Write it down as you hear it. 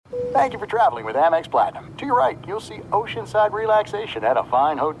Thank you for traveling with Amex Platinum. To your right, you'll see oceanside relaxation at a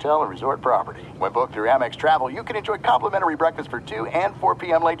fine hotel and resort property. When booked through Amex Travel, you can enjoy complimentary breakfast for 2 and 4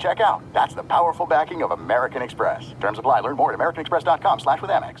 p.m. late checkout. That's the powerful backing of American Express. Terms apply. Learn more at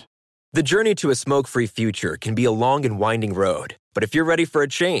americanexpress.com/withAmex. The journey to a smoke-free future can be a long and winding road. But if you're ready for a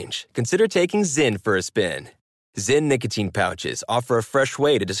change, consider taking Zyn for a spin. Zyn nicotine pouches offer a fresh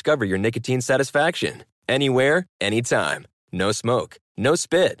way to discover your nicotine satisfaction. Anywhere, anytime. No smoke, no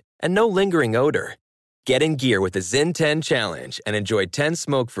spit, and no lingering odor. Get in gear with the Zyn 10 Challenge and enjoy 10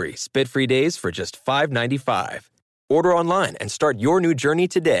 smoke-free, spit-free days for just $5.95. Order online and start your new journey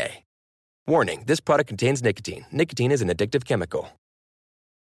today. Warning, this product contains nicotine. Nicotine is an addictive chemical.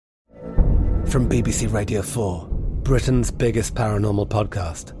 From BBC Radio 4, Britain's biggest paranormal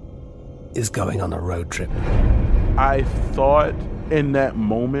podcast is going on a road trip. I thought in that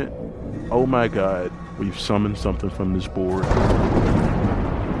moment, oh my God, we've summoned something from this board.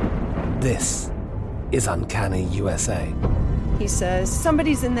 This is Uncanny USA. He says,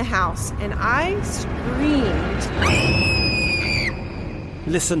 somebody's in the house, and I screamed.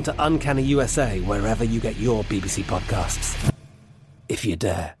 Listen to Uncanny USA wherever you get your BBC podcasts, if you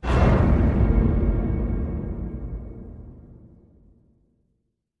dare.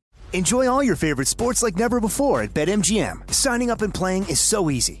 Enjoy all your favorite sports like never before at BetMGM. Signing up and playing is so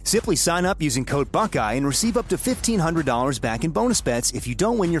easy. Simply sign up using code Buckeye and receive up to $1,500 back in bonus bets if you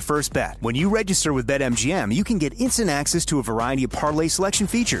don't win your first bet. When you register with BetMGM, you can get instant access to a variety of parlay selection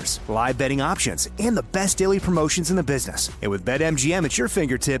features, live betting options, and the best daily promotions in the business. And with BetMGM at your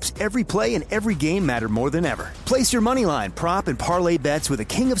fingertips, every play and every game matter more than ever. Place your moneyline, prop, and parlay bets with the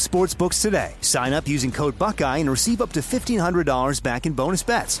king of sportsbooks today. Sign up using code Buckeye and receive up to $1,500 back in bonus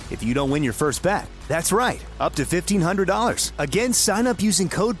bets if you don't win your first bet. That's right, up to $1,500. Again, sign up using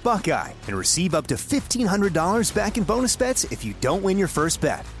code Buckeye and receive up to $1,500 back in bonus bets if you don't win your first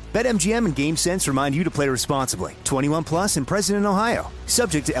bet. BetMGM and GameSense remind you to play responsibly. 21 plus and present in Ohio.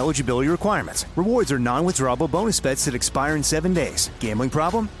 Subject to eligibility requirements. Rewards are non-withdrawable bonus bets that expire in 7 days. Gambling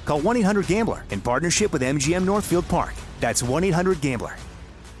problem? Call 1-800-GAMBLER in partnership with MGM Northfield Park. That's 1-800-GAMBLER.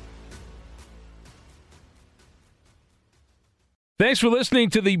 Thanks for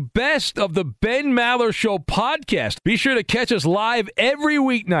listening to the Best of the Ben Maller Show podcast. Be sure to catch us live every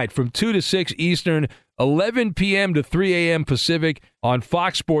weeknight from 2 to 6 Eastern, 11 p.m. to 3 a.m. Pacific on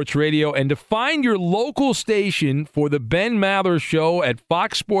Fox Sports Radio. And to find your local station for the Ben Maller Show at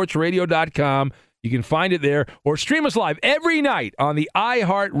foxsportsradio.com, you can find it there, or stream us live every night on the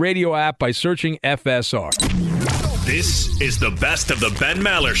iHeartRadio app by searching FSR. This is the Best of the Ben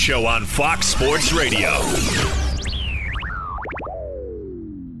Maller Show on Fox Sports Radio.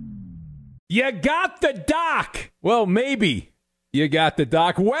 You got the doc. Well, maybe you got the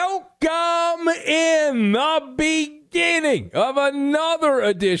doc. Welcome in the beginning of another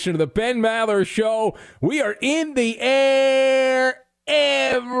edition of the Ben Maller Show. We are in the air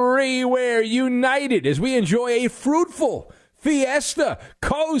everywhere, united as we enjoy a fruitful fiesta,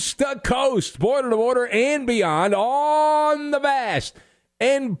 coast to coast, border to border, and beyond on the vast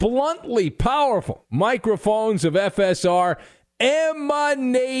and bluntly powerful microphones of FSR,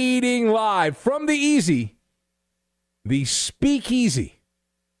 emanating live from the easy, the speakeasy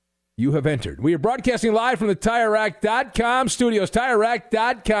you have entered. We are broadcasting live from the TireRack.com studios.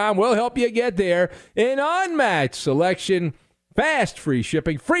 TireRack.com will help you get there. An unmatched selection, fast free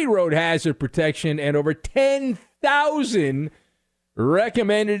shipping, free road hazard protection, and over 10,000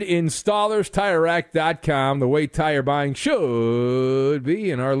 recommended installers. TireRack.com, the way tire buying should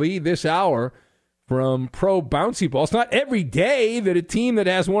be. In our lead this hour from Pro Bouncy Ball. It's not every day that a team that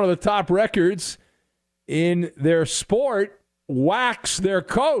has one of the top records in their sport whacks their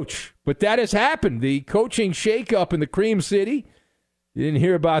coach, but that has happened. The coaching shakeup in the Cream City. You didn't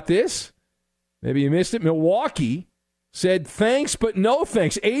hear about this? Maybe you missed it. Milwaukee said thanks, but no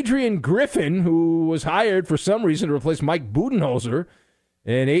thanks. Adrian Griffin, who was hired for some reason to replace Mike Budenholzer,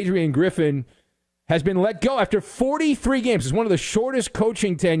 and Adrian Griffin has been let go after 43 games. It's one of the shortest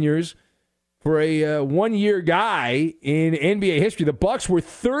coaching tenures for a one-year guy in NBA history. The Bucks were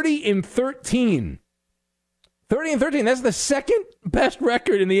 30-13. 30-13. That's the second best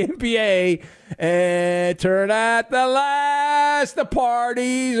record in the NBA. And turn out the lights. The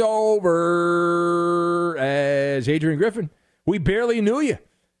party's over. As Adrian Griffin, we barely knew you.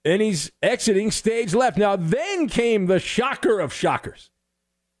 And he's exiting stage left. Now, then came the shocker of shockers.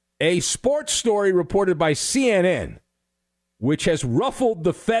 A sports story reported by CNN, which has ruffled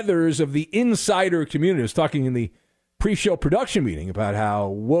the feathers of the insider community. I was talking in the pre-show production meeting about how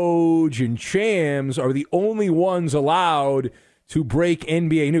Woj and Shams are the only ones allowed to break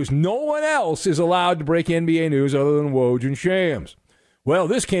NBA news. No one else is allowed to break NBA news other than Woj and Shams. Well,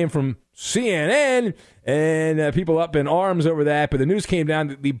 this came from CNN, and people up in arms over that. But the news came down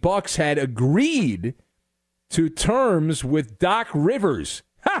that the Bucs had agreed to terms with Doc Rivers.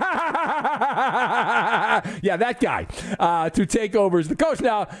 Yeah, that guy, to take over as the coach.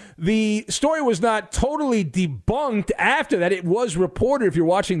 Now, the story was not totally debunked after that. It was reported, if you're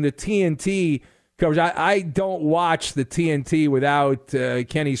watching the TNT coverage. I don't watch the TNT without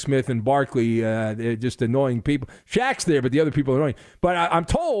Kenny Smith and Barkley. They're just annoying people. Shaq's there, but the other people are annoying. But I'm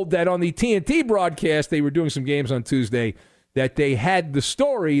told that on the TNT broadcast, they were doing some games on Tuesday, that they had the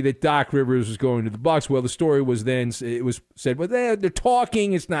story that Doc Rivers was going to the Bucs. Well, the story was then, it was said, well, they're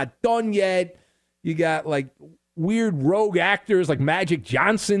talking. It's not done yet. You got like weird rogue actors like Magic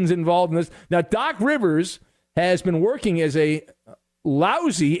Johnson's involved in this. Now, Doc Rivers has been working as a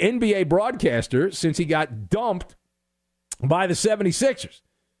lousy NBA broadcaster since he got dumped by the 76ers.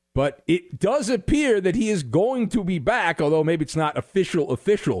 But it does appear that he is going to be back, although maybe it's not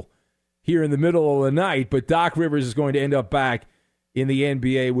official here in the middle of the night. But Doc Rivers is going to end up back in the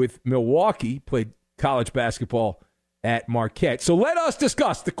NBA with Milwaukee, played college basketball at Marquette. So let us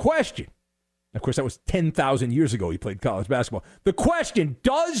discuss the question. Of course, that was 10,000 years ago he played college basketball. The question,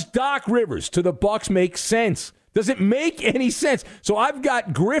 does Doc Rivers to the Bucs make sense? Does it make any sense? So I've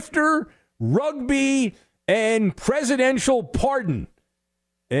got grifter, rugby, and presidential pardon.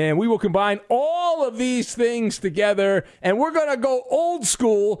 And we will combine all of these things together, and we're going to go old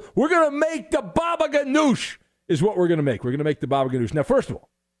school. We're going to make the Baba Ganoush is what we're going to make. We're going to make the Baba Ganoush. Now, first of all,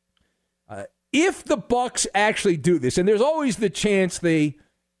 if the Bucs actually do this, and there's always the chance they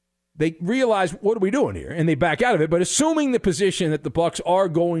realize, what are we doing here? And they back out of it. But assuming the position that the Bucs are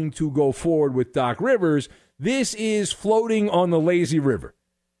going to go forward with Doc Rivers, this is floating on the lazy river.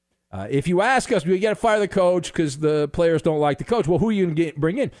 If you ask us, we got to fire the coach because the players don't like the coach. Well, who are you going to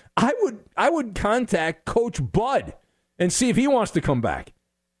bring in? I would contact Coach Bud and see if he wants to come back.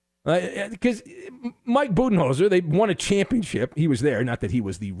 Because Mike Budenholzer, they won a championship. He was there. Not that he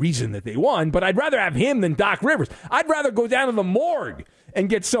was the reason that they won, but I'd rather have him than Doc Rivers. I'd rather go down to the morgue and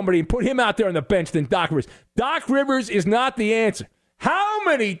get somebody and put him out there on the bench than Doc Rivers. Doc Rivers is not the answer. How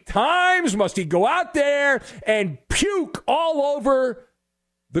many times must he go out there and puke all over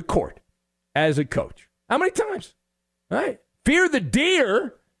the court as a coach? How many times? All right. Fear the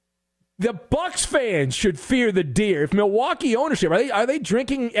deer. The Bucs fans should fear the deer. If Milwaukee ownership, are they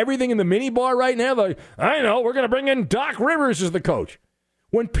drinking everything in the minibar right now? Like, I know, we're going to bring in Doc Rivers as the coach.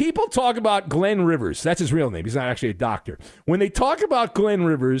 When people talk about Glenn Rivers, that's his real name. He's not actually a doctor. When they talk about Glenn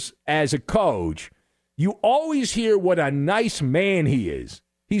Rivers as a coach, you always hear what a nice man he is.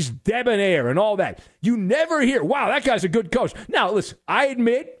 He's debonair and all that. You never hear, wow, that guy's a good coach. Now, listen, I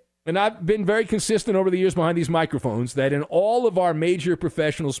admit, and I've been very consistent over the years behind these microphones, that in all of our major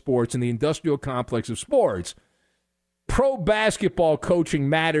professional sports, in the industrial complex of sports, pro basketball coaching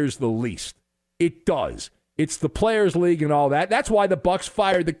matters the least. It does. It's the players' league and all that. That's why the Bucs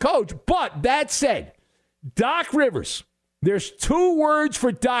fired the coach. But that said, Doc Rivers, there's two words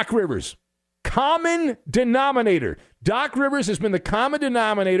for Doc Rivers. Common denominator. Doc Rivers has been the common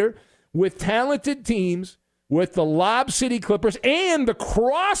denominator with talented teams, with the Lob City Clippers, and the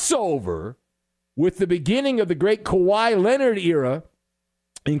crossover with the beginning of the great Kawhi Leonard era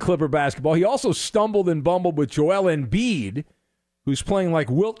in Clipper basketball. He also stumbled and bumbled with Joel Embiid, who's playing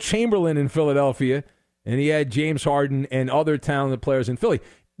like Wilt Chamberlain in Philadelphia, and he had James Harden and other talented players in Philly.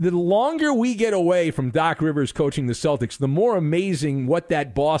 The longer we get away from Doc Rivers coaching the Celtics, the more amazing what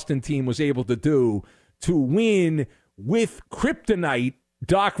that Boston team was able to do to win with kryptonite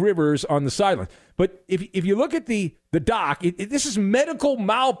Doc Rivers on the sideline. But if you look at the Doc, this is medical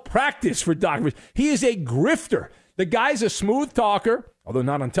malpractice for Doc Rivers. He is a grifter. The guy's a smooth talker, although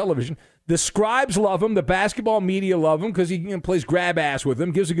not on television. The scribes love him. The basketball media love him because he plays grab ass with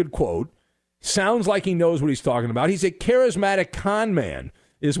them, gives a good quote. Sounds like he knows what he's talking about. He's a charismatic con man,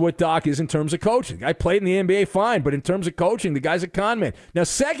 is what Doc is in terms of coaching. The guy played in the NBA fine, but in terms of coaching, the guy's a con man. Now,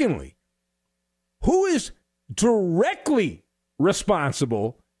 secondly, who is directly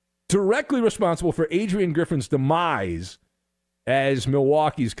responsible for Adrian Griffin's demise as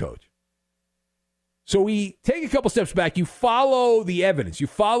Milwaukee's coach? So we take a couple steps back. You follow the evidence. You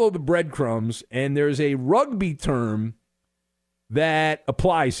follow the breadcrumbs, and there's a rugby term that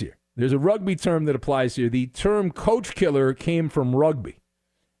applies here. There's a rugby term that applies here. The term coach killer came from rugby.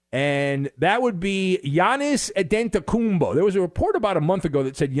 And that would be Giannis Antetokounmpo. There was a report about a month ago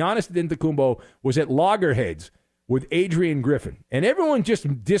that said Giannis Antetokounmpo was at loggerheads with Adrian Griffin. And everyone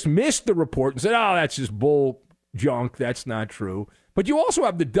just dismissed the report and said, oh, that's just bull junk. That's not true. But you also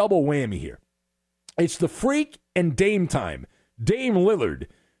have the double whammy here. It's the freak and Dame time, Dame Lillard,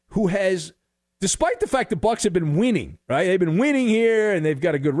 who has despite the fact the Bucks have been winning, right? They've been winning here, and they've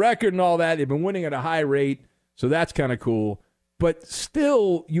got a good record and all that. They've been winning at a high rate, so that's kind of cool. But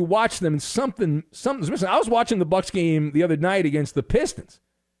still, you watch them, and something's missing. I was watching the Bucks game the other night against the Pistons,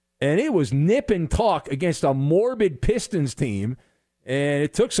 and it was nip and tuck against a morbid Pistons team, and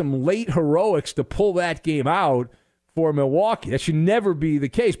it took some late heroics to pull that game out for Milwaukee. That should never be the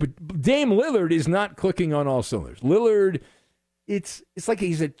case. But Dame Lillard is not clicking on all cylinders. Lillard, it's like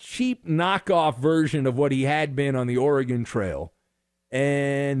he's a cheap knockoff version of what he had been on the Oregon Trail.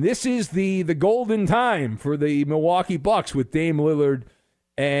 And this is the golden time for the Milwaukee Bucks with Dame Lillard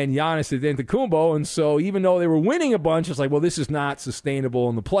and Giannis Antetokounmpo. And so even though they were winning a bunch, it's like, well, this is not sustainable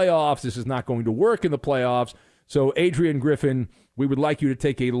in the playoffs. This is not going to work in the playoffs. So Adrian Griffin, we would like you to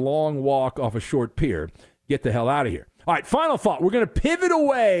take a long walk off a short pier. Get the hell out of here. All right, final thought. We're going to pivot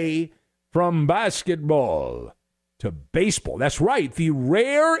away from basketball to baseball. That's right. The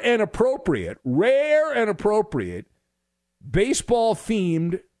rare and appropriate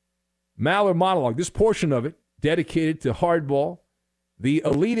baseball-themed Maller monologue. This portion of it dedicated to hardball, the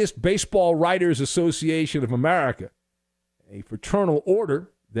elitist Baseball Writers Association of America, a fraternal order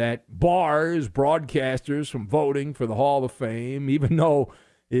that bars broadcasters from voting for the Hall of Fame, even though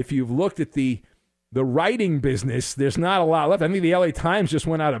if you've looked at the writing business, there's not a lot left. I think the LA Times just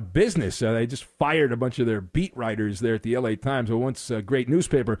went out of business. They just fired a bunch of their beat writers there at the LA Times, a once great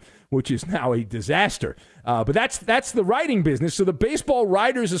newspaper, which is now a disaster. But that's the writing business. So the Baseball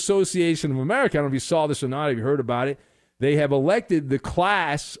Writers Association of America, I don't know if you saw this or not, if you heard about it, they have elected the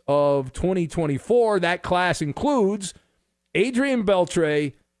class of 2024. That class includes Adrian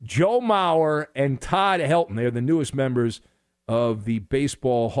Beltre, Joe Mauer, and Todd Helton. They're the newest members of the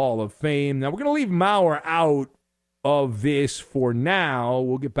Baseball Hall of Fame. Now, we're going to leave Mauer out of this for now.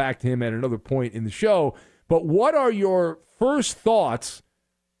 We'll get back to him at another point in the show. But what are your first thoughts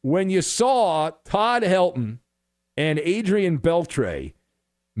when you saw Todd Helton and Adrian Beltre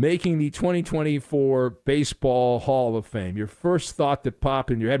making the 2024 Baseball Hall of Fame? Your first thought that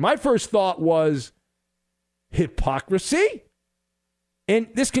popped in your head. My first thought was hypocrisy. And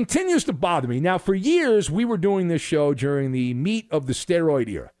this continues to bother me. Now, for years, we were doing this show during the meat of the steroid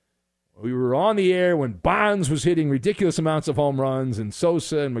era. We were on the air when Bonds was hitting ridiculous amounts of home runs and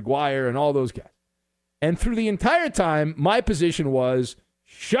Sosa and McGuire and all those guys. And through the entire time, my position was,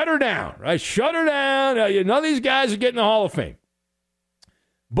 shut her down, right? Shut her down. None of these guys are getting the Hall of Fame.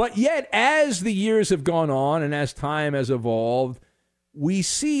 But yet, as the years have gone on and as time has evolved, we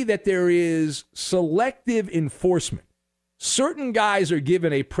see that there is selective enforcement. Certain guys are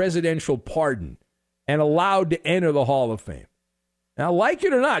given a presidential pardon and allowed to enter the Hall of Fame. Now, like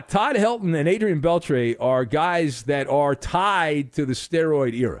it or not, Todd Helton and Adrian Beltre are guys that are tied to the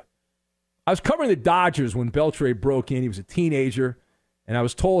steroid era. I was covering the Dodgers when Beltre broke in. He was a teenager, and I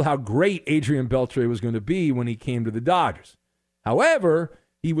was told how great Adrian Beltre was going to be when he came to the Dodgers. However,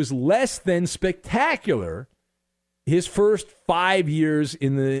 he was less than spectacular his first 5 years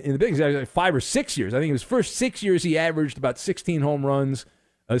in the big leagues, 5 or 6 years. I think his first 6 years he averaged about 16 home runs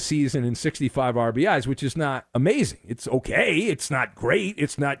a season and 65 RBIs, which is not amazing. It's okay. It's not great.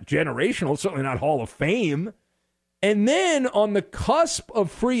 It's not generational. It's certainly not Hall of Fame. And then on the cusp of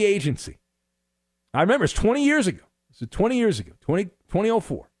free agency, I remember it's 20 years ago. This is 20 years ago,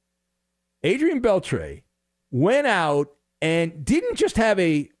 2004. Adrian Beltre went out and didn't just have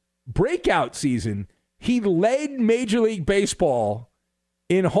a breakout season. He led Major League Baseball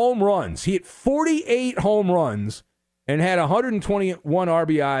in home runs. He hit 48 home runs and had 121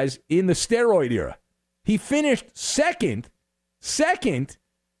 RBIs in the steroid era. He finished second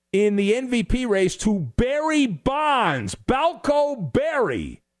in the MVP race to Barry Bonds, Balco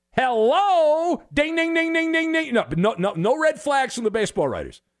Barry. Hello, ding, ding, ding, ding, ding, ding. No red flags from the baseball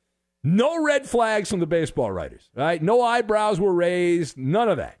writers. No red flags from the baseball writers. Right? No eyebrows were raised. None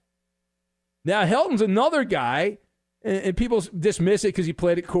of that. Now, Helton's another guy, and people dismiss it because he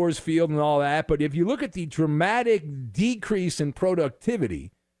played at Coors Field and all that, but if you look at the dramatic decrease in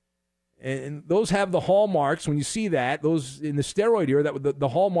productivity, and those have the hallmarks, when you see that, those in the steroid era, that the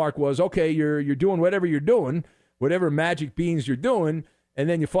hallmark was, okay, you're doing whatever you're doing, whatever magic beans you're doing, and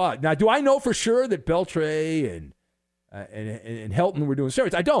then you fall out. Now, do I know for sure that Beltre and Helton were doing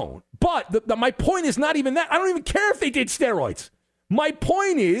steroids? I don't. But my point is not even that. I don't even care if they did steroids. My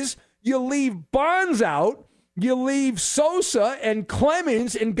point is, you leave Bonds out, you leave Sosa and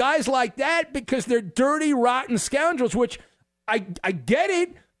Clemens and guys like that because they're dirty, rotten scoundrels, which I get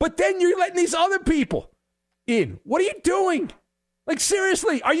it, but then you're letting these other people in. What are you doing? Like,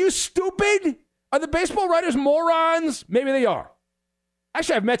 seriously, are you stupid? Are the baseball writers morons? Maybe they are.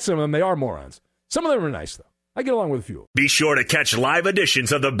 Actually, I've met some of them. They are morons. Some of them are nice, though. I get along with a few. Be sure to catch live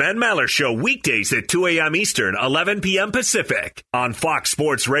editions of the Ben Maller Show weekdays at 2 a.m. Eastern, 11 p.m. Pacific on Fox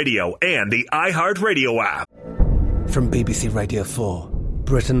Sports Radio and the iHeartRadio app. From BBC Radio 4,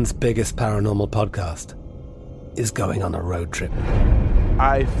 Britain's biggest paranormal podcast is going on a road trip.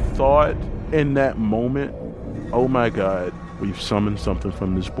 I thought in that moment, oh my God, we've summoned something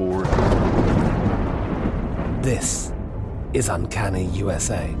from this board. This is Uncanny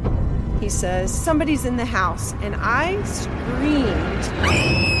USA. He says, somebody's in the house, and I screamed.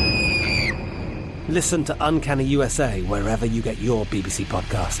 Listen to Uncanny USA wherever you get your BBC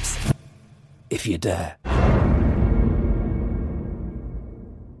podcasts, if you dare.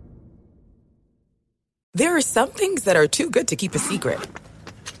 There are some things that are too good to keep a secret.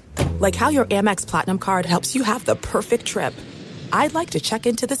 Like how your Amex Platinum card helps you have the perfect trip. I'd like to check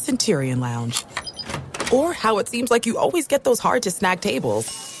into the Centurion Lounge. Or how it seems like you always get those hard-to-snag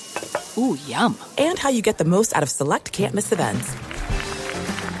tables. Ooh, yum. And how you get the most out of select can't-miss events.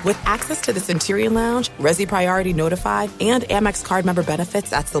 With access to the Centurion Lounge, Resi Priority Notified, and Amex card member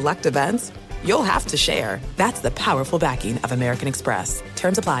benefits at select events, you'll have to share. That's the powerful backing of American Express.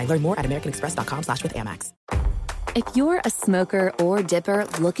 Terms apply. Learn more at americanexpress.com/withAmex. If you're a smoker or dipper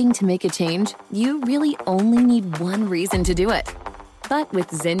looking to make a change, you really only need one reason to do it. But with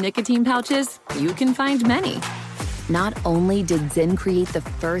Zyn nicotine pouches, you can find many. Not only did Zyn create the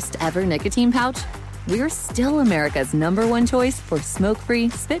first ever nicotine pouch, we're still America's #1 choice for smoke-free,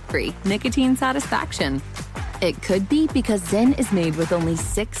 spit-free nicotine satisfaction. It could be because Zyn is made with only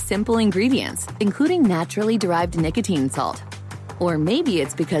 6 simple ingredients, including naturally derived nicotine salt. Or maybe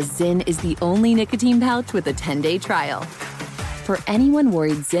it's because Zyn is the only nicotine pouch with a 10-day trial. For anyone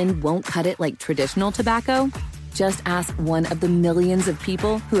worried Zyn won't cut it like traditional tobacco, just ask one of the millions of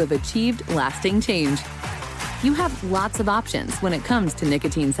people who have achieved lasting change. You have lots of options when it comes to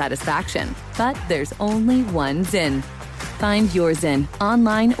nicotine satisfaction, but there's only one Zyn. Find your Zyn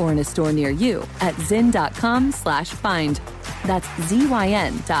online or in a store near you at zyn.com/find. That's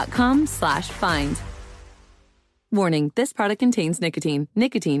ZYN.com/find. Warning, this product contains nicotine.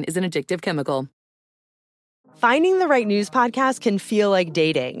 Nicotine is an addictive chemical. Finding the right news podcast can feel like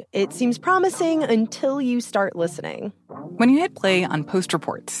dating. It seems promising until you start listening. When you hit play on Post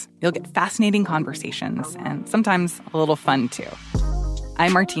Reports, you'll get fascinating conversations and sometimes a little fun, too.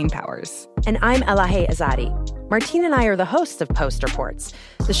 I'm Martine Powers. And I'm Elahe Azadi. Martine and I are the hosts of Post Reports.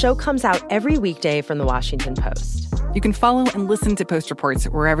 The show comes out every weekday from The Washington Post. You can follow and listen to Post Reports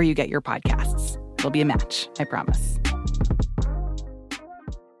wherever you get your podcasts. It'll be a match, I promise.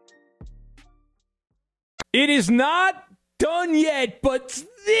 It is not done yet, but it's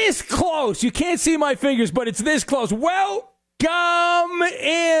this close. You can't see my fingers, but it's this close. Welcome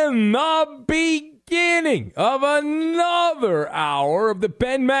in the beginning of another hour of the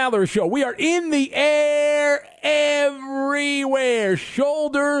Ben Maller Show. We are in the air everywhere,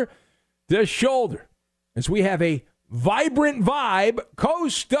 shoulder to shoulder, as we have a vibrant vibe,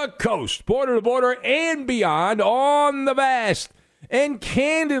 coast to coast, border to border, and beyond on the vast and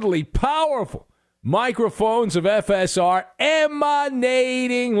candidly powerful microphones of FSR,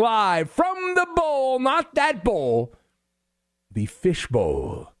 emanating live from the bowl, not that bowl, the fish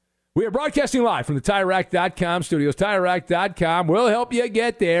bowl. We are broadcasting live from the TireRack.com studios. TireRack.com will help you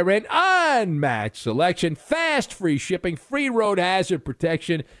get there. An unmatched selection, fast free shipping, free road hazard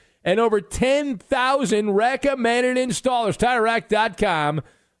protection, and over 10,000 recommended installers. TireRack.com,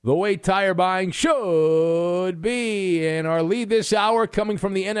 the way tire buying should be. And our lead this hour coming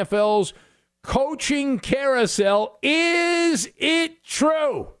from the NFL's coaching carousel. Is it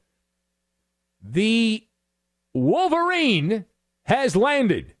true? The Wolverine has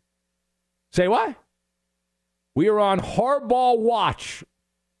landed. Say what? We are on Harbaugh watch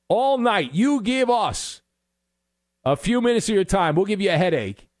all night. You give us a few minutes of your time, we'll give you a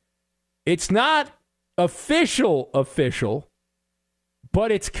headache. It's not official,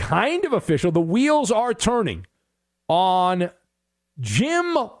 but it's kind of official. The wheels are turning on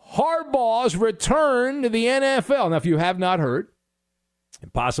Jim Harbaugh's return to the NFL. Now, if you have not heard,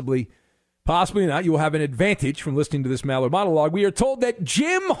 and possibly not, you will have an advantage from listening to this Maller monologue. We are told that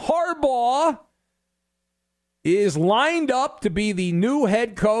Jim Harbaugh is lined up to be the new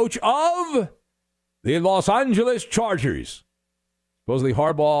head coach of the Los Angeles Chargers. Supposedly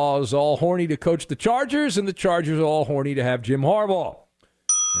Harbaugh's all horny to coach the Chargers, and the Chargers are all horny to have Jim Harbaugh.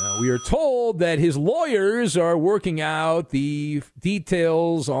 Now, we are told that his lawyers are working out the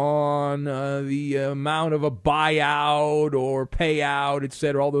details on the amount of a buyout or payout, et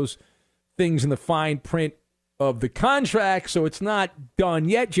cetera, all those things in the fine print of the contract, so it's not done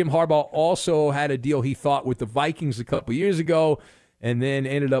yet. Jim Harbaugh also had a deal he thought with the Vikings a couple years ago and then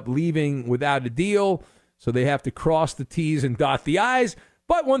ended up leaving without a deal. So they have to cross the T's and dot the I's.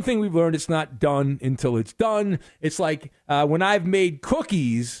 But one thing we've learned, it's not done until it's done. It's like when I've made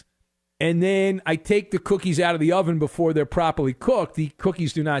cookies and then I take the cookies out of the oven before they're properly cooked, the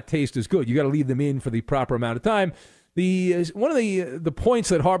cookies do not taste as good. You got to leave them in for the proper amount of time. One of the points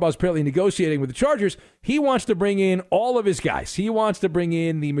that Harbaugh's apparently negotiating with the Chargers, he wants to bring in all of his guys. He wants to bring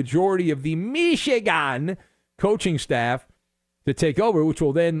in the majority of the Michigan coaching staff to take over, which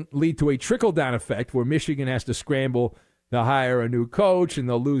will then lead to a trickle-down effect where Michigan has to scramble to hire a new coach, and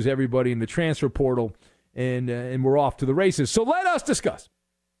they'll lose everybody in the transfer portal, and we're off to the races. So let us discuss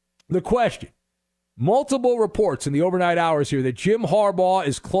the question. Multiple reports in the overnight hours here that Jim Harbaugh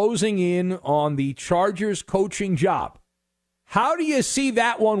is closing in on the Chargers coaching job. How do you see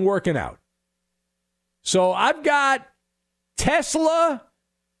that one working out? So I've got Tesla,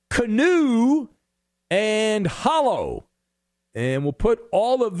 Canoe, and Hollow. And we'll put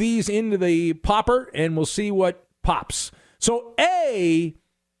all of these into the popper, and we'll see what pops. So, A,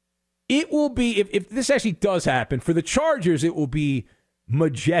 it will be, if this actually does happen, for the Chargers, it will be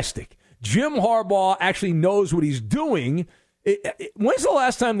majestic. Jim Harbaugh actually knows what he's doing. When's the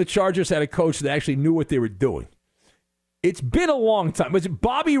last time the Chargers had a coach that actually knew what they were doing? It's been a long time. Was it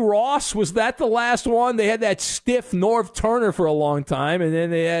Bobby Ross? Was that the last one? They had that stiff Norv Turner for a long time, and then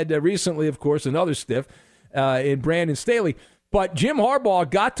they had recently, of course, another stiff in Brandon Staley. But Jim Harbaugh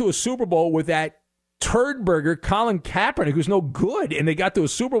got to a Super Bowl with that turdburger, Colin Kaepernick, who's no good, and they got to a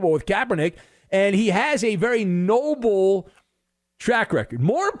Super Bowl with Kaepernick, and he has a very noble track record.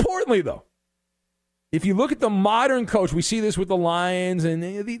 More importantly, though, if you look at the modern coach, we see this with the Lions and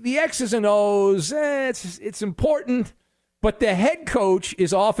the X's and O's, it's important, but the head coach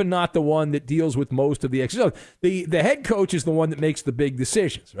is often not the one that deals with most of the X's and O's. The head coach is the one that makes the big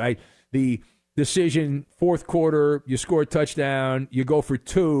decisions, right? The decision, fourth quarter, you score a touchdown, you go for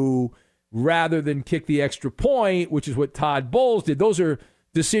 2, rather than kick the extra point, which is what Todd Bowles did. Those are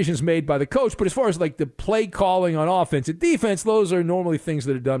decisions made by the coach. But as far as like the play calling on offense and defense, those are normally things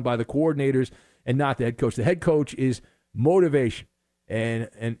that are done by the coordinators and not the head coach. The head coach is motivation,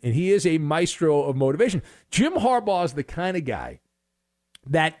 and he is a maestro of motivation. Jim Harbaugh is the kind of guy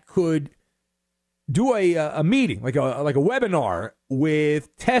that could do a meeting, like a webinar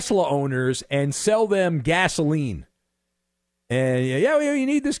with Tesla owners and sell them gasoline. And you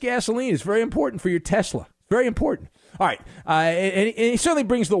need this gasoline. It's very important for your Tesla. Very important. All right. And he certainly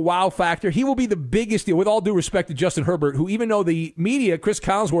brings the wow factor. He will be the biggest deal, with all due respect to Justin Herbert, who, even though the media, Chris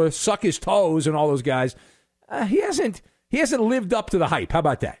Collinsworth, suck his toes and all those guys, he hasn't lived up to the hype. How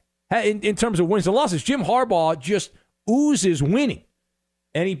about that? In terms of wins and losses, Jim Harbaugh just oozes winning.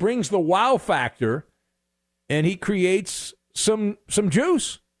 And he brings the wow factor, and he creates some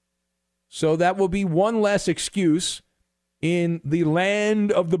juice. So that will be one less excuse in the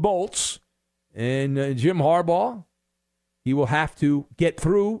land of the Bolts. And Jim Harbaugh, he will have to get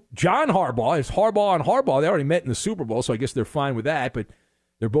through John Harbaugh. It's Harbaugh and Harbaugh. They already met in the Super Bowl, so I guess they're fine with that. But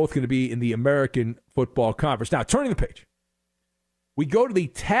they're both going to be in the American Football Conference. Now, turning the page, we go to the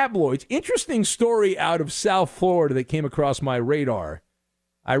tabloids. Interesting story out of South Florida that came across my radar.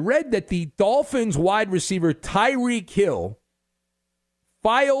 I read that the Dolphins wide receiver Tyreek Hill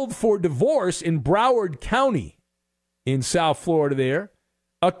filed for divorce in Broward County in South Florida there,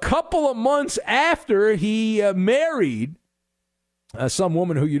 a couple of months after he married some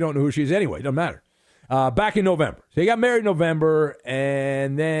woman who you don't know who she is anyway. Doesn't matter. Back in November. So he got married in November,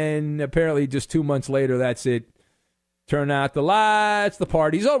 and then apparently just 2 months later, that's it. Turn out the lights, the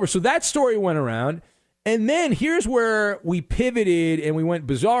party's over. So that story went around. And then here's where we pivoted and we went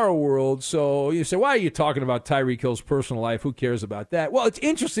bizarro world. So you say, why are you talking about Tyreek Hill's personal life? Who cares about that? Well, it's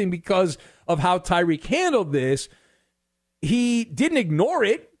interesting because of how Tyreek handled this. He didn't ignore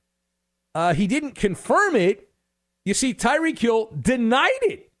it. He didn't confirm it. You see, Tyreek Hill denied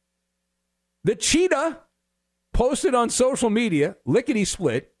it. The cheetah posted on social media,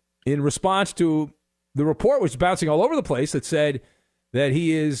 lickety-split, in response to the report, which was bouncing all over the place, that said that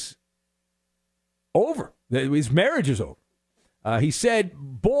he is over, that his marriage is over. He said,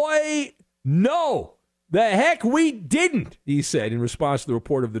 boy, no, the heck we didn't, he said in response to the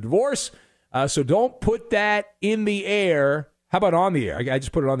report of the divorce. So don't put that in the air. How about on the air? I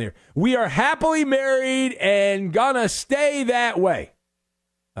just put it on the air. We are happily married and gonna stay that way.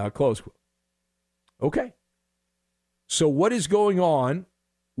 Close quote. Okay. So what is going on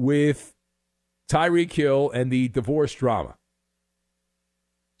with Tyreek Hill and the divorce drama?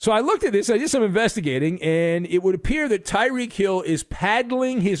 So I looked at this, I did some investigating, and it would appear that Tyreek Hill is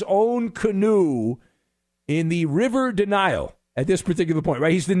paddling his own canoe in the river denial at this particular point,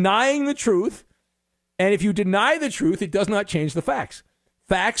 right? He's denying the truth, and if you deny the truth, it does not change the facts.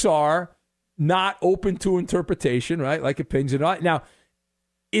 Facts are not open to interpretation, right? Like opinions and all. Now,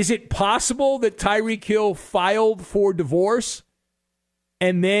 is it possible that Tyreek Hill filed for divorce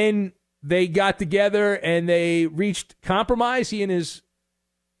and then they got together and they reached compromise, he and his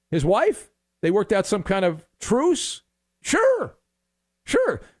wife? They worked out some kind of truce? Sure.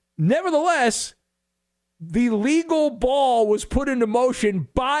 Nevertheless, the legal ball was put into motion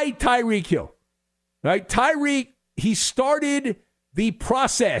by Tyreek Hill. Right? Tyreek, he started the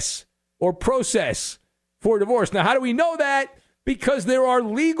process for divorce. Now, how do we know that? Because there are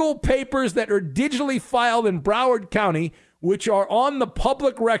legal papers that are digitally filed in Broward County, which are on the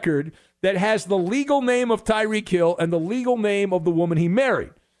public record, that has the legal name of Tyreek Hill and the legal name of the woman he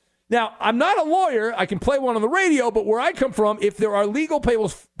married. Now, I'm not a lawyer. I can play one on the radio, but where I come from, if there are legal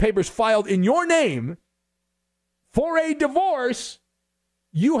papers filed in your name for a divorce,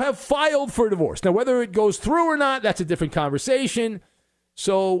 you have filed for divorce. Now, whether it goes through or not, that's a different conversation.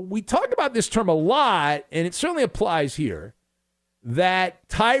 So we talk about this term a lot, and it certainly applies here, that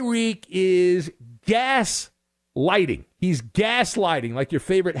Tyreek is gaslighting. He's gaslighting, like your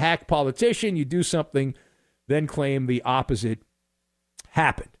favorite hack politician. You do something, then claim the opposite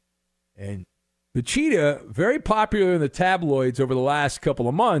happened. And the cheetah, very popular in the tabloids over the last couple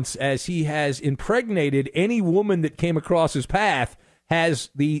of months, as he has impregnated any woman that came across his path,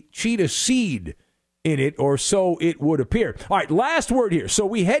 has the cheetah seed in it, or so it would appear. All right, last word here. So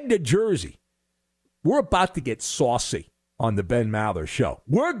we head to Jersey. We're about to get saucy on the Ben Maller Show.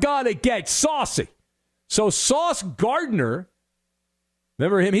 We're going to get saucy. So Sauce Gardner,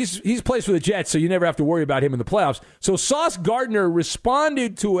 remember him? He's plays for the Jets, so you never have to worry about him in the playoffs. So Sauce Gardner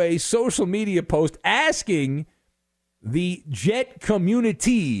responded to a social media post asking the Jet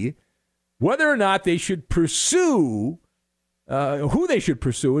community whether or not they should pursue, who they should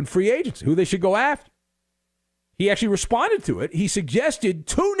pursue in free agency, who they should go after. He actually responded to it. He suggested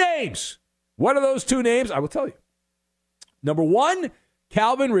 2 names. What are those 2 names? I will tell you. Number 1,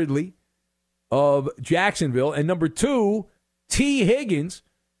 Calvin Ridley of Jacksonville, and number 2, T. Higgins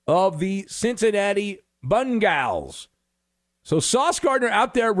of the Cincinnati Bengals. So Sauce Gardner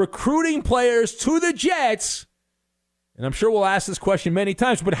out there recruiting players to the Jets, and I'm sure we'll ask this question many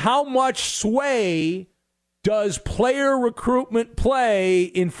times, but how much sway does player recruitment play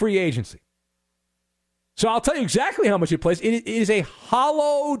in free agency? So I'll tell you exactly how much it plays. It is a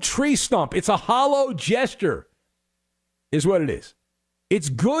hollow tree stump. It's a hollow gesture, is what it is. It's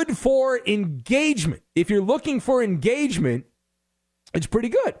good for engagement. If you're looking for engagement, it's pretty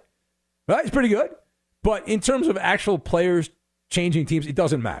good. Right? It's pretty good. But in terms of actual players changing teams, it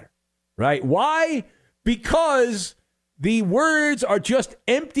doesn't matter. Right? Why? Because the words are just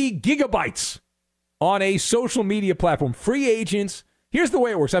empty gigabytes on a social media platform. Free agents, here's the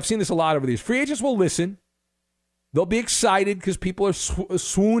way it works. I've seen this a lot over these. Free agents will listen. They'll be excited because people are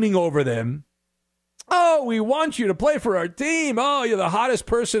swooning over them. Oh, we want you to play for our team. Oh, you're the hottest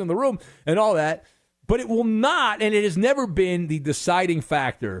person in the room and all that. But it will not, and it has never been the deciding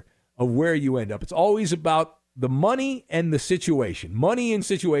factor of where you end up. It's always about the money and the situation. Money and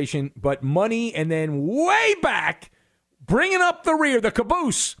situation, but money and then way back, bringing up the rear, the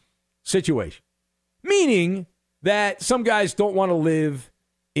caboose situation. Meaning that some guys don't want to live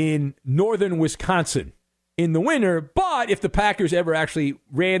in northern Wisconsin in the winter, but if the Packers ever actually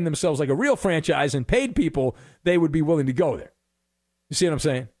ran themselves like a real franchise and paid people, they would be willing to go there. You see what I'm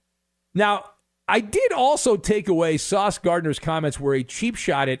saying? Now, I did also take away Sauce Gardner's comments were a cheap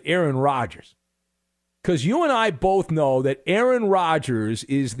shot at Aaron Rodgers. Because you and I both know that Aaron Rodgers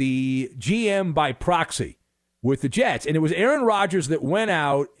is the GM by proxy with the Jets. And it was Aaron Rodgers that went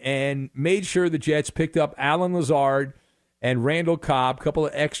out and made sure the Jets picked up Allen Lazard and Randall Cobb, a couple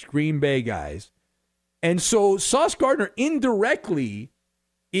of ex-Green Bay guys. And so Sauce Gardner indirectly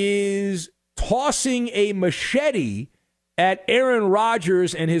is tossing a machete at Aaron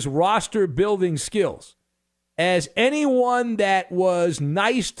Rodgers and his roster-building skills. As anyone that was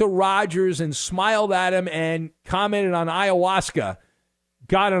nice to Rodgers and smiled at him and commented on ayahuasca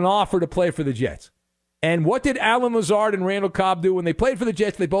got an offer to play for the Jets. And what did Allen Lazard and Randall Cobb do when they played for the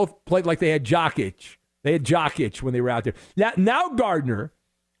Jets? They both played like they had jock itch. They had jock itch when they were out there. Now Gardner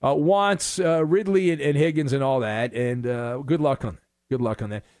wants Ridley and Higgins and all that, and good luck on that. Good luck on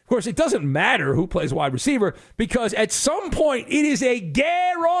that. Of course, it doesn't matter who plays wide receiver because at some point it is a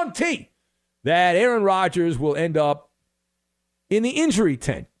guarantee that Aaron Rodgers will end up in the injury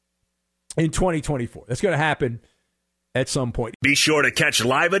tent in 2024. That's going to happen at some point. Be sure to catch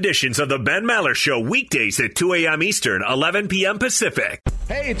live editions of the Ben Maller Show weekdays at 2 a.m. Eastern, 11 p.m. Pacific.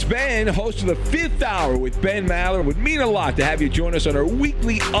 Hey, it's Ben, host of the Fifth Hour with Ben Maller. It would mean a lot to have you join us on our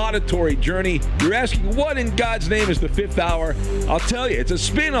weekly auditory journey. You're asking, what in God's name is the Fifth Hour? I'll tell you, it's a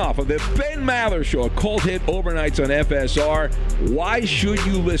spin-off of the Ben Maller Show, a cult hit overnights on FSR. Why should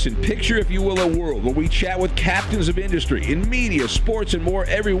you listen? Picture, if you will, a world where we chat with captains of industry in media, sports, and more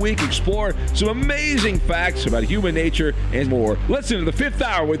every week. Explore some amazing facts about human nature and more. Listen to the Fifth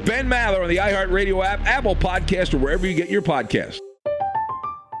Hour with Ben Maller on the iHeartRadio app, Apple Podcast, or wherever you get your podcasts.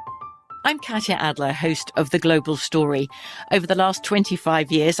 I'm Katya Adler, host of The Global Story. Over the last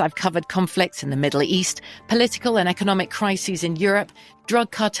 25 years, I've covered conflicts in the Middle East, political and economic crises in Europe,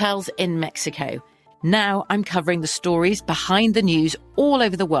 drug cartels in Mexico. Now I'm covering the stories behind the news all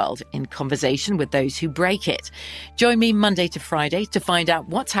over the world in conversation with those who break it. Join me Monday to Friday to find out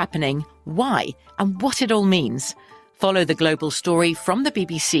what's happening, why, and what it all means. Follow The Global Story from the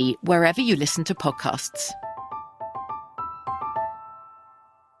BBC wherever you listen to podcasts.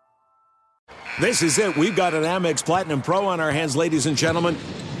 This is it. We've got an Amex Platinum Pro on our hands, ladies and gentlemen.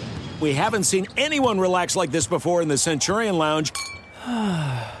 We haven't seen anyone relax like this before in the Centurion Lounge.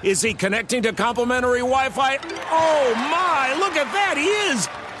 Is he connecting to complimentary Wi-Fi? Oh, my! Look at that! He is!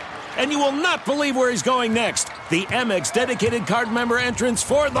 And you will not believe where he's going next. The Amex dedicated card member entrance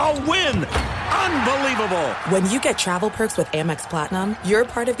for the win! Unbelievable! When you get travel perks with Amex Platinum, you're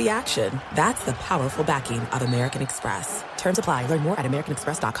part of the action. That's the powerful backing of American Express. Terms apply. Learn more at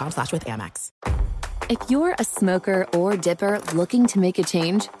americanexpress.com/withAmex. If you're a smoker or dipper looking to make a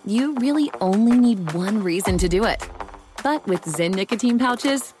change, you really only need one reason to do it. But with Zyn nicotine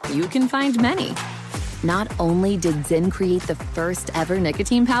pouches, you can find many. Not only did Zyn create the first ever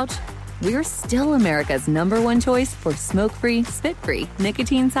nicotine pouch, we're still America's #1 choice for smoke-free, spit-free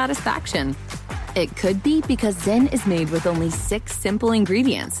nicotine satisfaction. It could be because Zyn is made with only 6 simple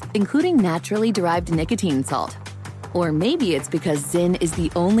ingredients, including naturally derived nicotine salt. Or maybe it's because Zyn is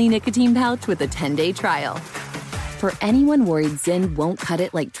the only nicotine pouch with a 10-day trial. For anyone worried Zyn won't cut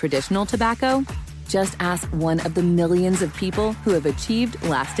it like traditional tobacco, just ask one of the millions of people who have achieved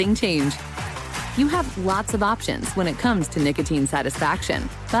lasting change. You have lots of options when it comes to nicotine satisfaction,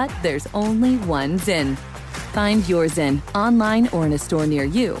 but there's only one Zyn. Find your Zyn online or in a store near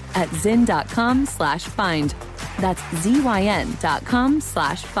you at zyn.com/find. That's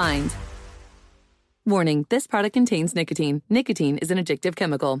ZYN.com/find. Warning, this product contains nicotine. Nicotine is an addictive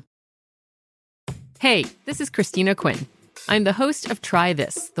chemical. Hey, this is Christina Quinn. I'm the host of Try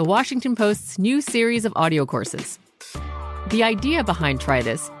This, the Washington Post's new series of audio courses. The idea behind Try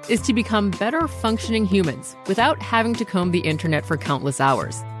This is to become better functioning humans without having to comb the internet for countless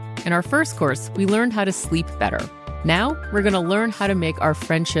hours. In our first course, we learned how to sleep better. Now, we're going to learn how to make our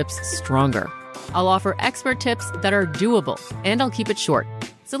friendships stronger. I'll offer expert tips that are doable, and I'll keep it short.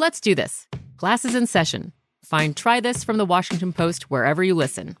 So let's do this. Class is in session. Find Try This from the Washington Post wherever you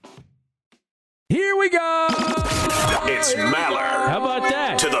listen. Here we go! It's Maller. How about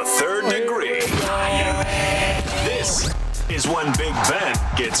that? To the third degree. This is when Big Ben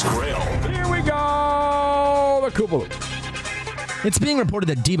gets grilled. Here we go! The Koopaloo. It's being reported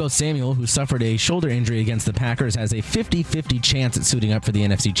that Deebo Samuel, who suffered a shoulder injury against the Packers, has a 50-50 chance at suiting up for the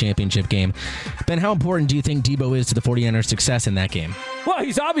NFC Championship game. Ben, how important do you think Deebo is to the 49ers' success in that game? Well,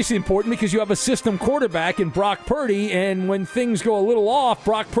 he's obviously important because you have a system quarterback in Brock Purdy, and when things go a little off,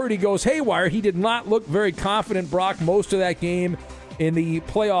 Brock Purdy goes haywire. He did not look very confident, Brock, most of that game in the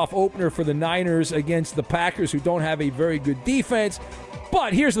playoff opener for the Niners against the Packers, who don't have a very good defense.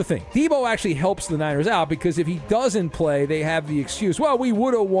 But here's the thing. Deebo actually helps the Niners out because if he doesn't play, they have the excuse, well, we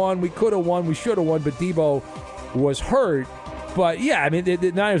would have won, we could have won, we should have won, but Deebo was hurt. But, yeah, I mean,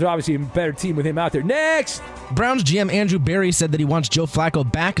 the Niners are obviously a better team with him out there. Next! Browns GM Andrew Berry said that he wants Joe Flacco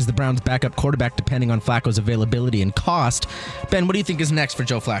back as the Browns' backup quarterback, depending on Flacco's availability and cost. Ben, what do you think is next for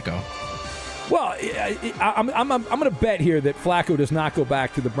Joe Flacco? Well, I'm going to bet here that Flacco does not go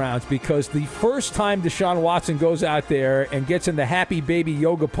back to the Browns because the first time Deshaun Watson goes out there and gets in the happy baby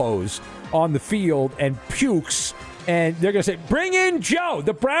yoga pose on the field and pukes, and they're going to say, bring in Joe,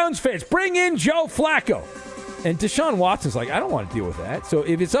 the Browns fans, bring in Joe Flacco. And Deshaun Watson's like, I don't want to deal with that. So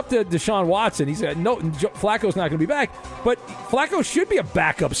if it's up to Deshaun Watson, he's like, no, Flacco's not going to be back. But Flacco should be a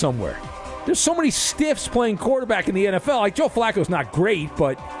backup somewhere. There's so many stiffs playing quarterback in the NFL. Like, Joe Flacco's not great,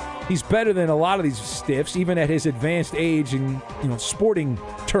 but he's better than a lot of these stiffs, even at his advanced age in sporting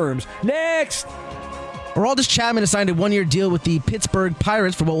terms. Next! Aroldis Chapman has signed a one-year deal with the Pittsburgh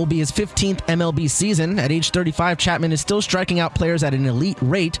Pirates for what will be his 15th MLB season. At age 35, Chapman is still striking out players at an elite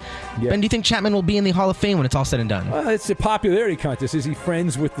rate. Yeah. Ben, do you think Chapman will be in the Hall of Fame when it's all said and done? Well, it's a popularity contest. Is he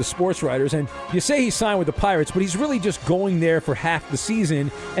friends with the sports writers? And you say he signed with the Pirates, but he's really just going there for half the season.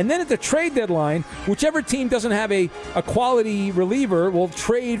 And then at the trade deadline, whichever team doesn't have a quality reliever will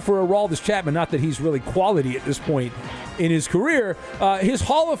trade for Aroldis Chapman. Not that he's really quality at this point in his career. His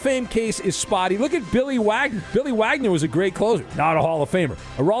Hall of Fame case is spotty. Look at Billy Wagner. Billy Wagner was a great closer. Not a Hall of Famer.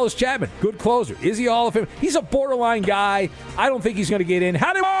 Aroldis Chapman, good closer. Is he a Hall of Famer? He's a borderline guy. I don't think he's going to get in.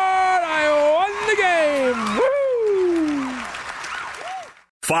 How did I won the game? Woo!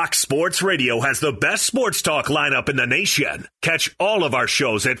 Fox Sports Radio has the best sports talk lineup in the nation. Catch all of our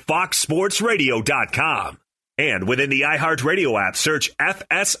shows at foxsportsradio.com. And within the iHeartRadio app, search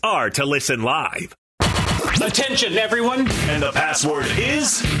FSR to listen live. Attention, everyone. And the password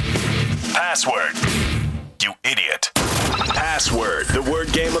is... Password. You idiot. Password, the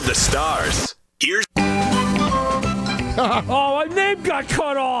word game of the stars. Here's... Oh, my name got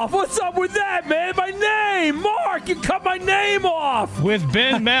cut off. What's up with that, man? My name! Mark, you cut my name off! With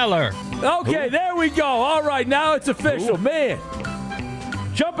Ben Maller. Okay, there we go. All right, now it's official. Man,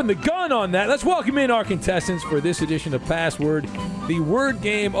 jumping the gun on that. Let's welcome in our contestants for this edition of Password, the word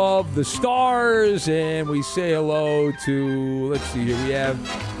game of the stars. And we say hello to, let's see here, we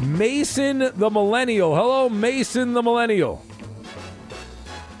have Mason the Millennial. Hello, Mason the Millennial.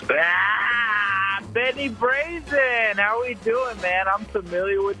 Benny Brazen, how we doing, man? I'm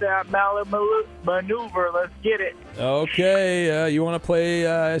familiar with that Maller maneuver. Let's get it. Okay, you want to play,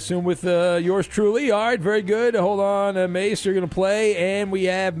 I assume, with yours truly. All right, very good. Hold on, Mace, you're going to play. And we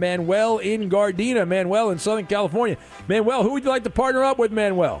have Manuel in Gardena. Manuel in Southern California. Manuel, who would you like to partner up with,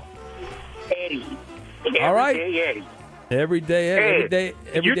 Manuel? Eddie. All right. Eddie. Every day.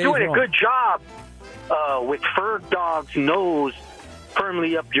 You're doing a good job with Ferg Dog's nose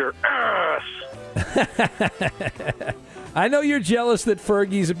firmly up your ass. I know you're jealous that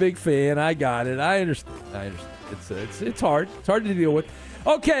Fergie's a big fan. I got it. I understand. It's hard. It's hard to deal with.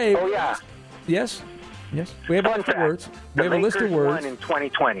 Okay. Oh yeah. Yes. We have a list of words. We have a list of words. Won in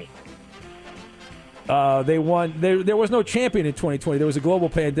 2020. They won. There was no champion in 2020. There was a global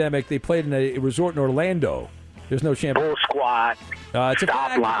pandemic. They played in a resort in Orlando. There's no champion. Bull squad. It's a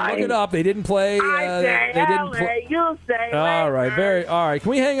fact. Line. Look it up. They didn't play. They didn't play. You say. All right. All right.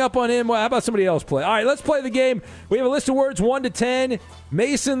 Can we hang up on him? How about somebody else play? All right. Let's play the game. We have a list of words 1 to 10.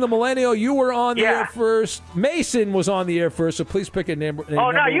 Mason, the Millennial, you were on the air first. Mason was on the air first, so please pick a number.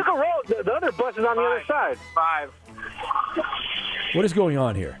 Oh, no, you can roll. The other bus is on the other side. 5. What is going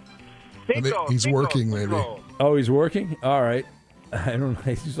on here? He's working, maybe. Oh, he's working? All right. I don't know.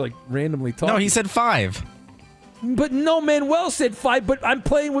 He's just like randomly talking. No, he said 5. But no, Manuel said 5, but I'm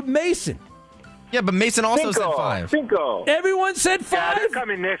playing with Mason. Yeah, but Mason also said 5. 5. Everyone said 5? Yeah, they're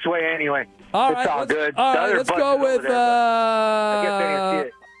coming this way anyway. All it's all good. All right, let's go with... I guess they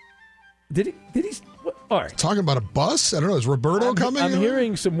didn't see it. Did he? All right. Talking about a bus? I don't know. Is Roberto coming? I'm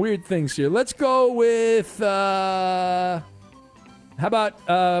hearing some weird things here. Let's go with... how about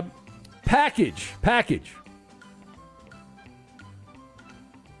package?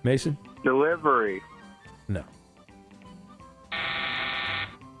 Mason? Delivery. No.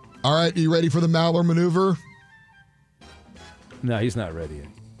 All right, you ready for the Maller maneuver? No, he's not ready yet.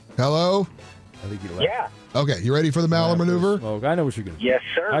 Hello? I think he left. Yeah. Okay, you ready for the Maller maneuver? I know what you're going to do. Yes,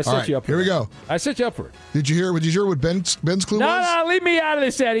 sir. I set you up for here we go. I set you up for it. Did you hear what Ben's clue was? No, leave me out of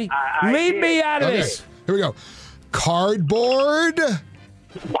this, Eddie. Leave me out of this. Here we go. Cardboard. Box.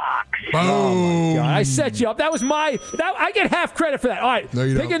 Boom. Oh, my God. I set you up. That was I get half credit for that. All right. No,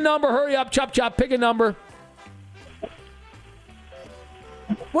 you Pick don't. a number. Hurry up. Chop, chop. Pick a number.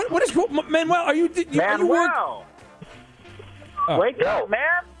 What is Manuel? Are you Manuel. Wake up,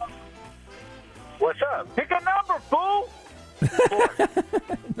 man. What's up? Pick a number, fool. 4.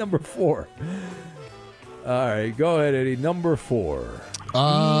 Number 4. All right. Go ahead, Eddie. Number 4.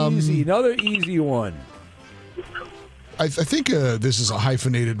 Easy. Another easy one. I think this is a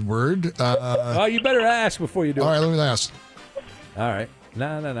hyphenated word. You better ask before you do it. All right, let me ask. All right.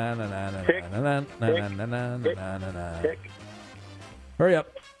 Hurry up.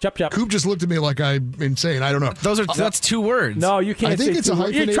 Chop, chop. Coop just looked at me like I'm insane. I don't know. That's 2 words. No, you can't. I think it's a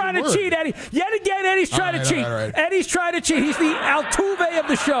hyphenated You're trying to word. cheat, Eddie. Yet again, Eddie's trying to cheat. All right. Eddie's trying to cheat. He's the Altuve of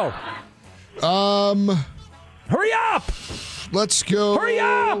the show. Hurry up. Let's go. Hurry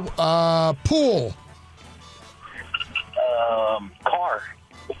up. Pool. Car.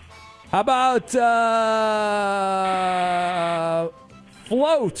 How about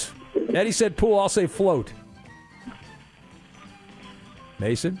float? Eddie said pool. I'll say float.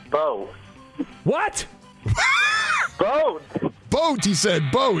 Mason? Bow. What? Boat. Boat, he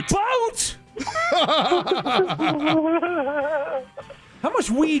said. Boat. Boat! How much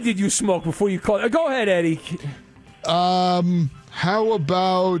weed did you smoke before you called? Go ahead, Eddie. How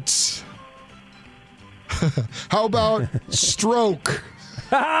about stroke?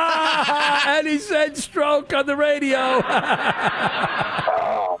 Eddie said stroke on the radio.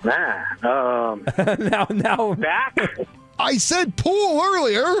 Oh, man. Now. Back? I said pool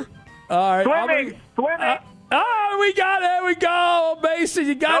earlier. All right. Swimming. We got it. There we go. Mason,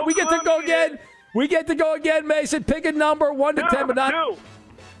 you got it. We get to go again. We get to go again, Mason. Pick a number, 1 to 10, but not...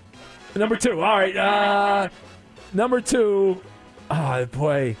 Number 2. All right. Number 2. Oh,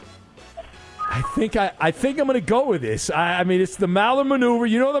 boy. I think I'm going to go with this. I mean, it's the Maller maneuver.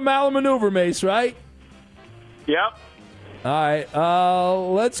 You know the Maller maneuver, Mace, right? Yep. All right.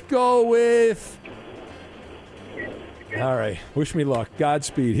 Let's go with... All right. Wish me luck.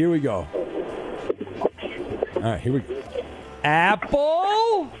 Godspeed. Here we go. All right. Here we go.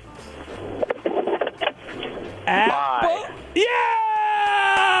 Apple.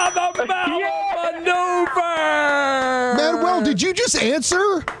 Yeah! The Maller maneuver! Manuel, did you just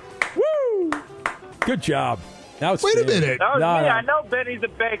answer? Woo! Good job. Wait a minute. That was me. I know Benny's a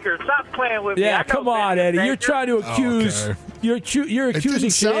baker. Stop playing with me. Yeah, come on, Eddie. You're trying to accuse. Okay. You're accusing. It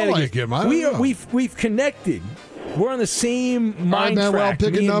didn't sound like him. I don't know. We've connected. We're on the same mind Manuel, track.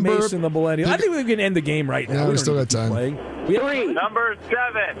 pick a number. Mason, the Millennial. I think we can end the game right now. Yeah, we still got time. 3. Number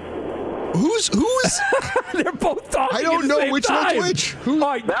 7. Who is? They're both talking. I don't at the know same which time. one's which.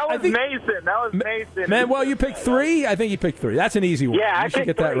 That was Mason. Man, well, you picked 3. I think you picked 3. That's an easy one. Yeah, you should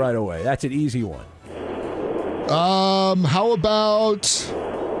get that right away. That's an easy one. How about?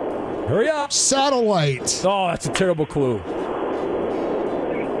 Hurry up. Satellite. Oh, that's a terrible clue.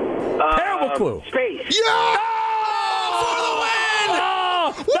 Terrible clue. Space. Yeah! For the win!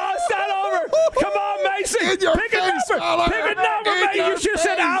 Oh, no, it's not over. Come on, Mason. Pick a number. Pick a number, Mason. You should have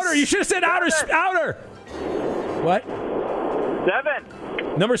said outer. You should have said outer. What?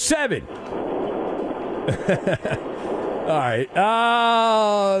 7. Number 7. All right.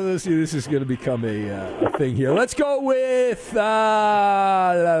 Let's see. This is going to become a thing here. Let's go with Booby.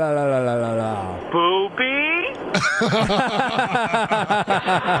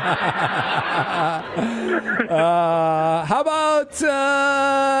 How about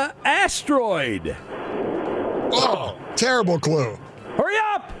asteroid? Oh, terrible clue. Hurry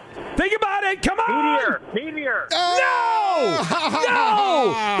up! Think about it. Come on. Meteor. No!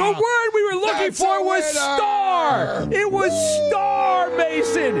 The word we were looking for was star. It was star,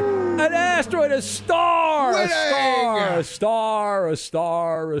 Mason. An asteroid, a star. A star.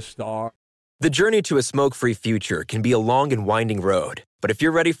 The journey to a smoke-free future can be a long and winding road. But if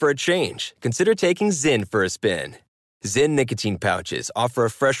you're ready for a change, consider taking Zyn for a spin. Zyn nicotine pouches offer a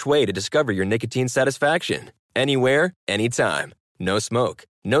fresh way to discover your nicotine satisfaction. Anywhere, anytime. No smoke,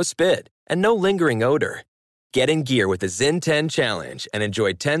 no spit, and no lingering odor. Get in gear with the Zyn 10 Challenge and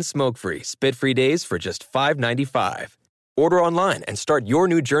enjoy 10 smoke-free, spit-free days for just $5.95. Order online and start your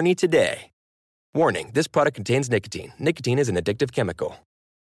new journey today. Warning, this product contains nicotine. Nicotine is an addictive chemical.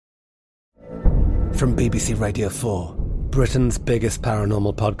 From BBC Radio 4, Britain's biggest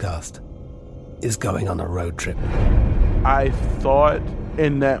paranormal podcast is going on a road trip. I thought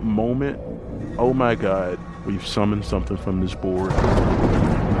in that moment, oh my God, we've summoned something from this board.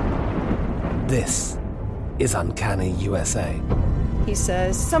 This is Uncanny USA. He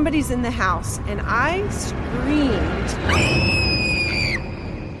says, somebody's in the house, and I screamed.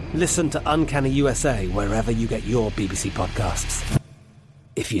 Listen to Uncanny USA wherever you get your BBC podcasts,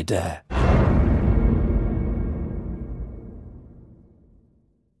 if you dare.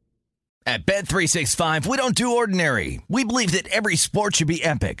 At Bet365, we don't do ordinary. We believe that every sport should be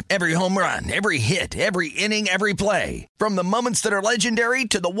epic. Every home run, every hit, every inning, every play. From the moments that are legendary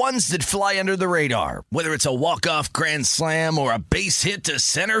to the ones that fly under the radar. Whether it's a walk-off grand slam or a base hit to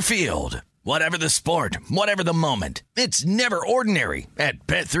center field. Whatever the sport, whatever the moment. It's never ordinary at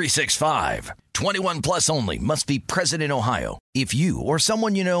Bet365. 21 plus only. Must be present in Ohio. If you or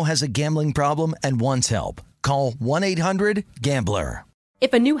someone you know has a gambling problem and wants help, call 1-800-GAMBLER.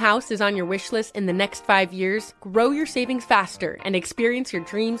 If a new house is on your wish list in the next 5 years, grow your savings faster and experience your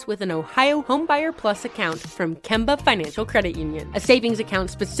dreams with an Ohio Homebuyer Plus account from Kemba Financial Credit Union. A savings account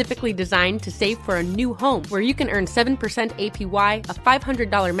specifically designed to save for a new home where you can earn 7% APY, a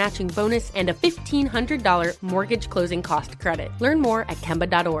 $500 matching bonus, and a $1,500 mortgage closing cost credit. Learn more at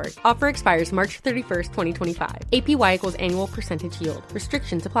Kemba.org. Offer expires March 31st, 2025. APY equals annual percentage yield.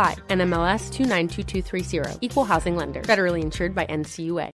 Restrictions apply. NMLS 292230. Equal housing lender. Federally insured by NCUA.